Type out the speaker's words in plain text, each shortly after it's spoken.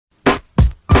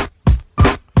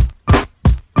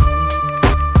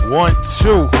1, 2.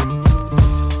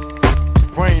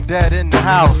 BrainDead in the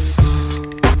house.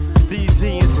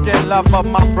 BZ and Skin Lover,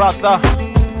 my brother.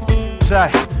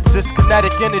 Check. This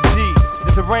kinetic energy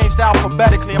is arranged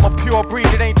alphabetically. I'm a pure breed,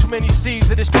 it ain't too many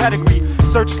C's of this pedigree.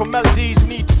 Search for melodies,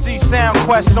 need to see sound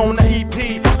quest on the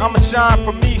EP. I'ma shine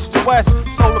from east to west,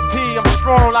 solar P. I'm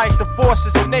strong like the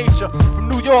forces of nature. From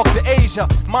New York to Asia,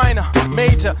 minor,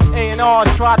 major.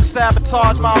 A&R's tried to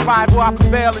sabotage my arrival. I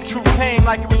prevailed and truth came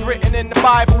like it was written in the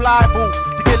Bible. Liable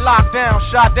to get locked down,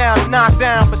 shot down, and knocked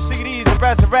down. But CDs will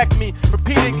resurrect me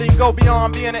repeatedly and go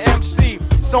beyond being an MC.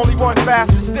 It's only one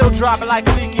facet, still dropping like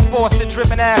a leaky faucet,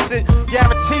 dripping acid.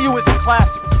 Guarantee you it's a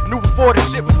classic. Knew before the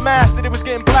shit was mastered, it was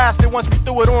getting blasted once we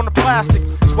threw it on the plastic.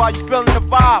 That's why you feeling the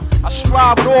vibe. I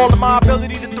strive with all of my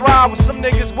ability to thrive. With some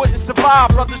niggas wouldn't survive.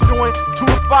 Brothers doing 2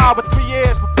 to 5 or 3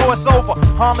 years before it's over.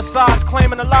 Homicides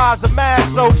claiming the lives of mad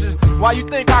soldiers. Why you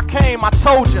think I came? I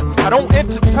told you. I don't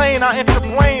entertain, I enter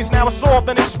brains. Now it's all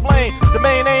been explained. The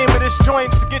main aim of this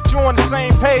joint is to get you on the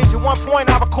same page. At one point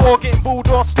I recall getting booed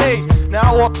off stage. Now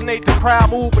I alternate the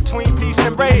crowd move between peace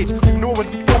and rage. Knew it was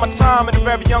before my time at a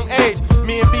very young age.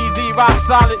 Me and BZ rock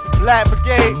solid, Lab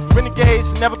Brigade,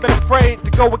 renegades, never been afraid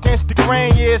to go against the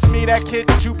grain. Yeah, it's me, that kid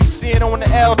that you be seeing on the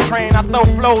L train. I throw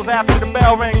flows after the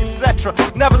bell ring, etc.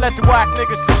 Never let the whack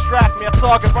niggas distract me. I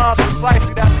target rhymes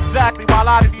precisely, that's exactly why a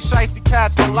lot of these shiesty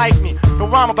cats don't like me. Don't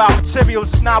rhyme about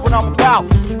materials, it's not what I'm about.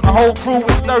 My whole crew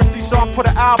is thirsty, so I put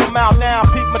an album out now.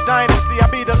 Peep my dynasty, I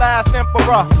be the last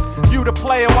emperor. You the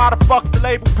player, why the fuck the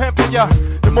label pimpin' ya?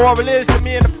 The moral is that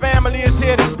me and the family is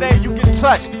here to stay. You get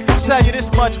touched. Tell you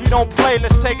this much, we don't play.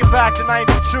 Let's take it back to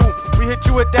 92. We hit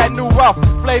you with that new rough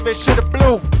flavor, shit of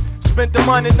blue. Spent the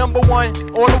money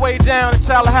 #1 all the way down to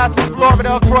Tallahassee,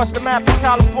 Florida, across the map to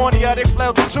California. They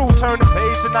fled to 2, turned the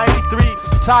page to 93.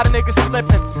 Tired of niggas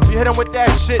slipping. We hit them with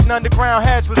that shit and underground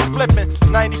heads was flipping.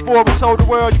 94, we told the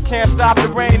world you can't stop the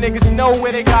rain. Niggas know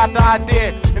where they got the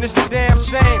idea, and it's a damn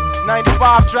shame.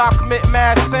 95 drop, commit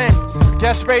mass sin.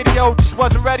 Guess radio just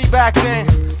wasn't ready back then.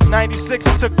 96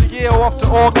 I took the year off to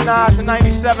organize. In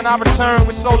 97 I returned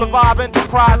with Solar Vibe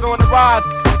Enterprise on the rise.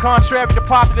 Contrary to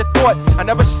popular thought, I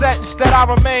never set, instead I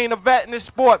remain a vet in this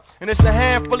sport. And it's a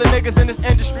handful of niggas in this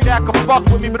industry that can fuck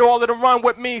with me, but all of them run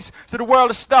with me, so the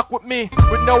world is stuck with me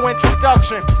with no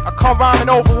introduction. I come rhyming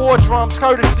over war drums,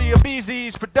 courtesy of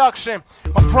BZ's production.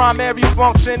 My primary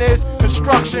function is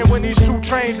construction. When these two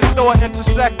trains of thought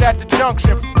intersect at the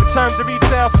junction. In terms of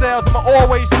retail sales, I'ma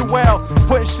always do well,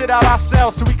 putting shit out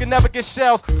ourselves so we can never get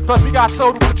shells. Plus we got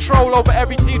total control over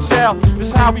every detail. This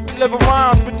is how we deliver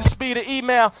rhymes with the speed of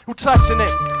email. Who touching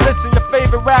it? Listen, your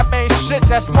favorite rap ain't shit,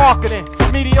 that's marketing.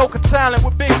 Mediocre talent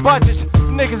with big budgets.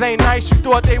 Niggas ain't nice, you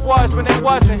thought they was when they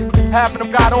wasn't. Half of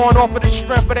them got on off of the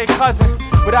strength of their cousin.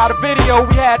 Without a video,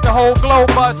 we had the whole globe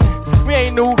buzzing. We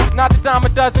ain't new, not the dime a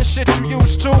dozen shit you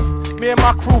used to. Me and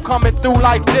my crew coming through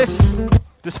like this.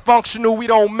 Dysfunkshunal, we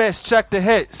don't miss, check the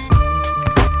hits.